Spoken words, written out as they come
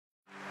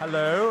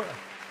Hello.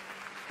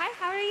 Hi,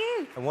 how are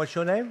you? And what's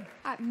your name?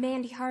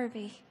 Mandy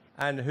Harvey.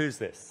 And who's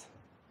this?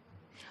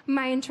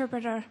 My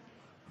interpreter.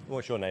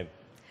 What's your name?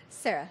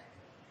 Sarah.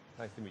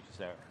 Nice to meet you,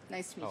 Sarah.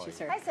 Nice to meet you,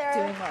 sir. Hi, Sarah.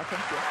 Doing well,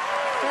 thank you.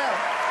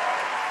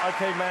 Hello.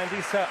 Okay,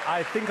 Mandy, so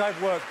I think I've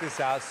worked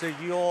this out. So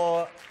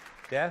you're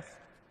deaf?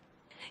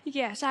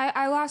 Yes,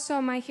 I lost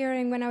all my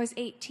hearing when I was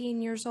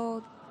 18 years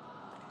old.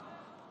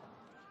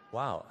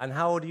 Wow. And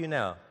how old are you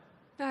now?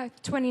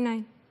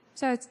 29.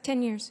 So it's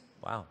 10 years.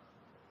 Wow.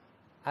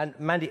 And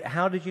Mandy,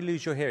 how did you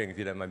lose your hearing, if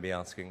you don't mind me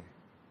asking?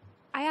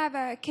 I have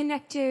a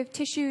connective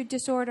tissue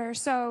disorder,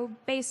 so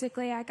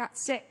basically I got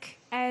sick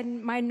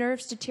and my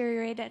nerves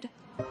deteriorated.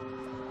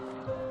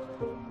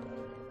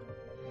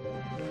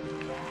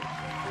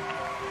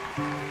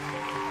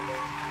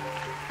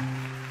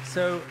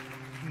 So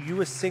you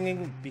were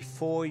singing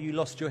before you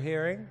lost your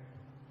hearing?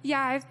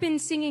 Yeah, I've been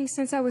singing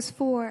since I was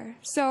 4.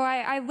 So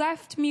I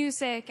left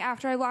music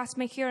after I lost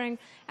my hearing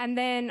and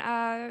then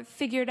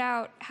figured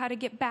out how to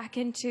get back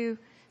into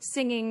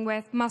singing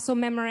with muscle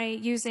memory,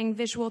 using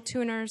visual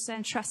tuners,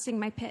 and trusting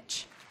my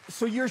pitch.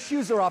 So your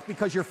shoes are off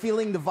because you're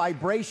feeling the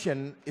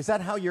vibration. Is that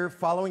how you're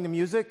following the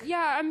music?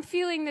 Yeah, I'm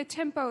feeling the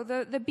tempo,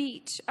 the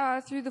beat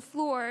through the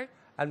floor.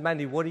 And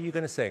Mandy, what are you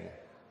going to sing?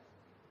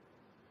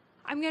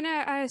 I'm going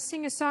to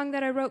sing a song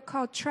that I wrote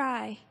called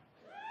Try.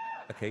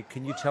 Okay,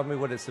 can you tell me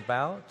what it's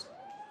about?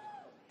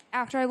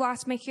 After I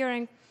lost my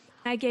hearing,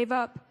 I gave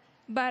up.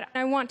 But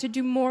I want to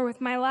do more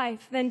with my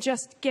life than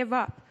just give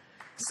up.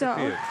 So.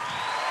 Good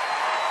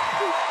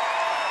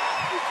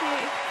for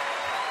you.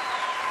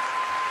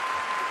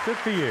 Good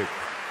for you.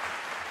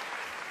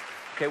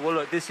 Okay, well,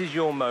 look, this is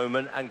your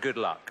moment, and good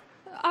luck.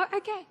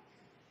 Okay.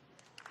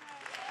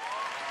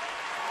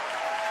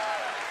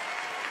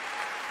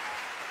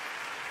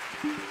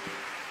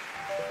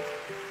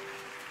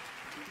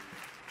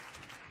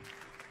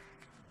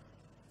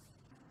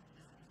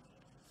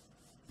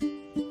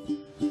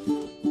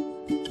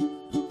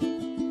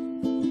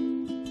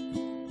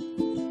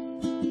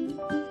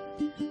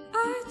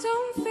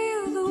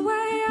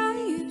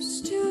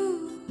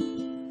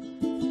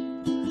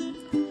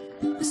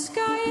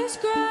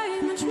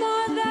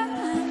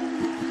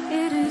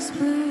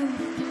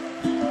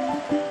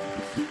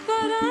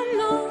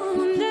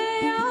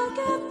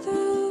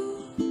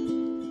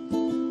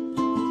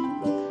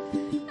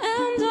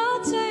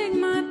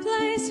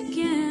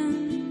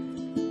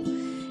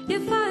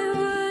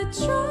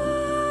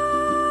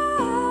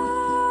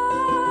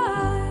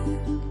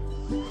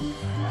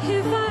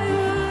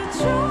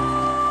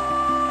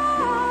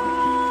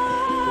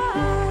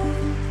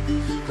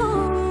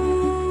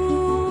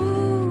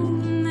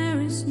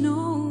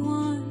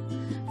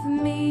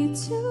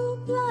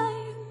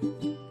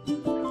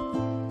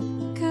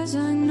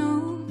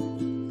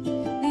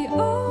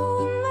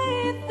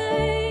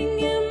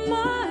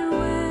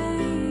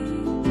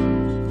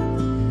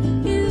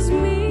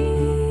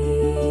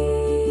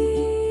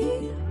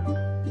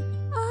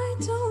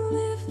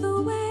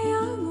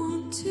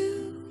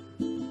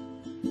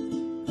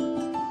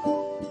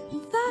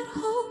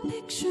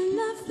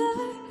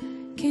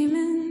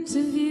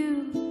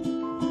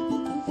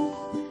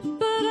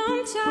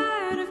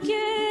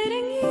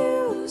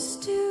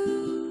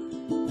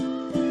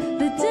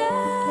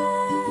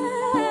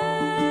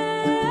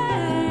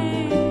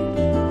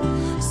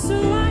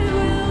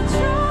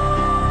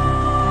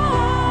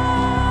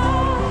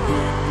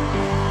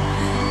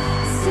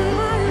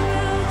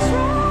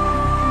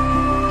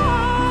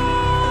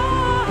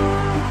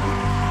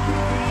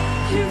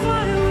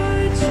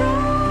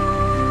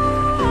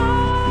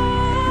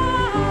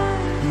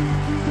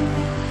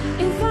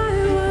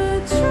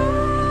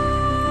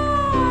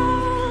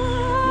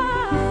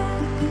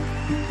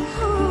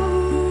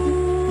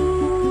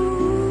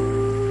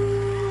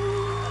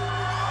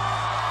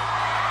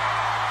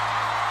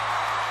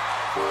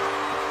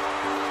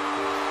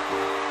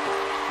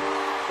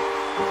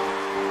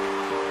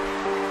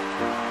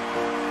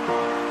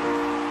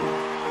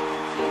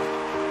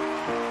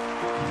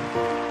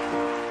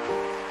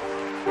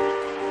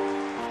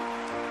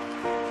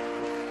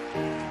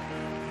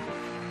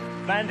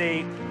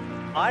 Mandy,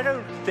 I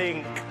don't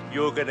think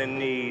you're going to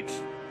need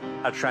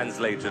a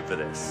translator for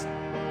this.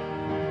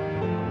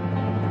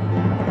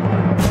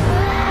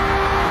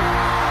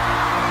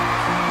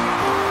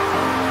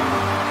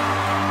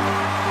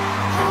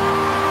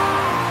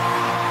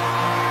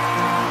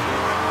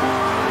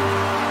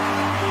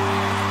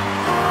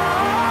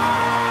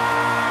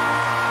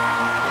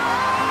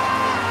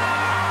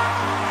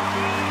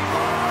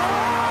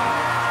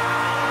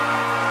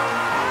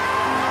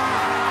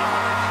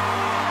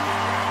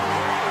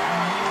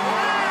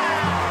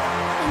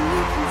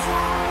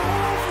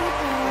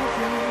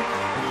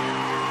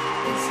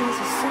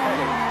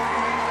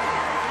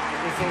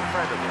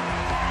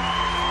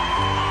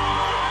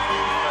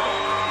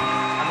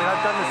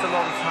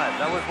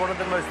 That was one of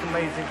the most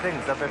amazing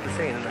things I've ever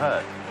seen and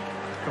heard.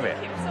 Come here.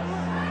 Thank you so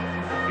much.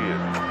 Thank you.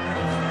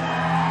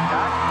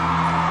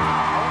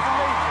 That was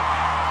amazing.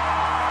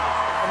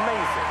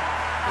 Amazing.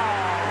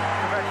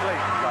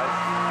 Congratulations, guys.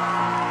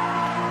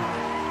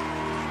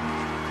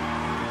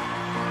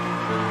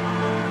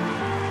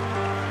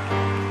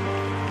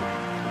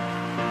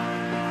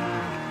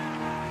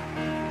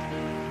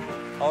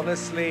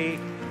 honestly,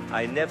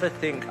 I never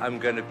think I'm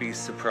going to be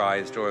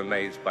surprised or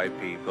amazed by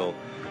people.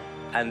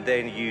 And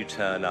then you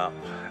turn up.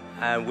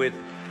 And with,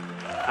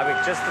 I mean,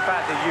 just the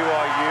fact that you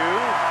are you,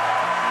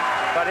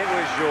 but it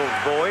was your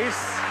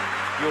voice,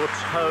 your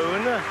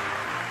tone,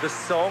 the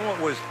song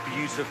was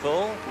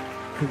beautiful.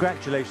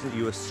 Congratulations,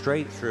 you were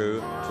straight through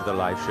to the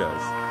live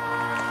shows.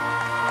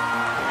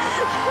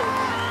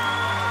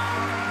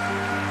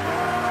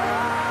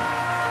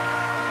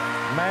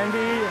 Mandy,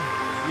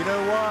 you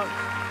know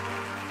what?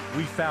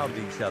 We found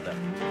each other.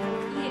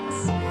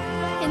 Yes.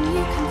 And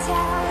you can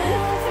tell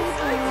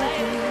everybody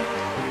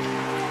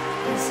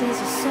this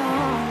is a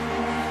song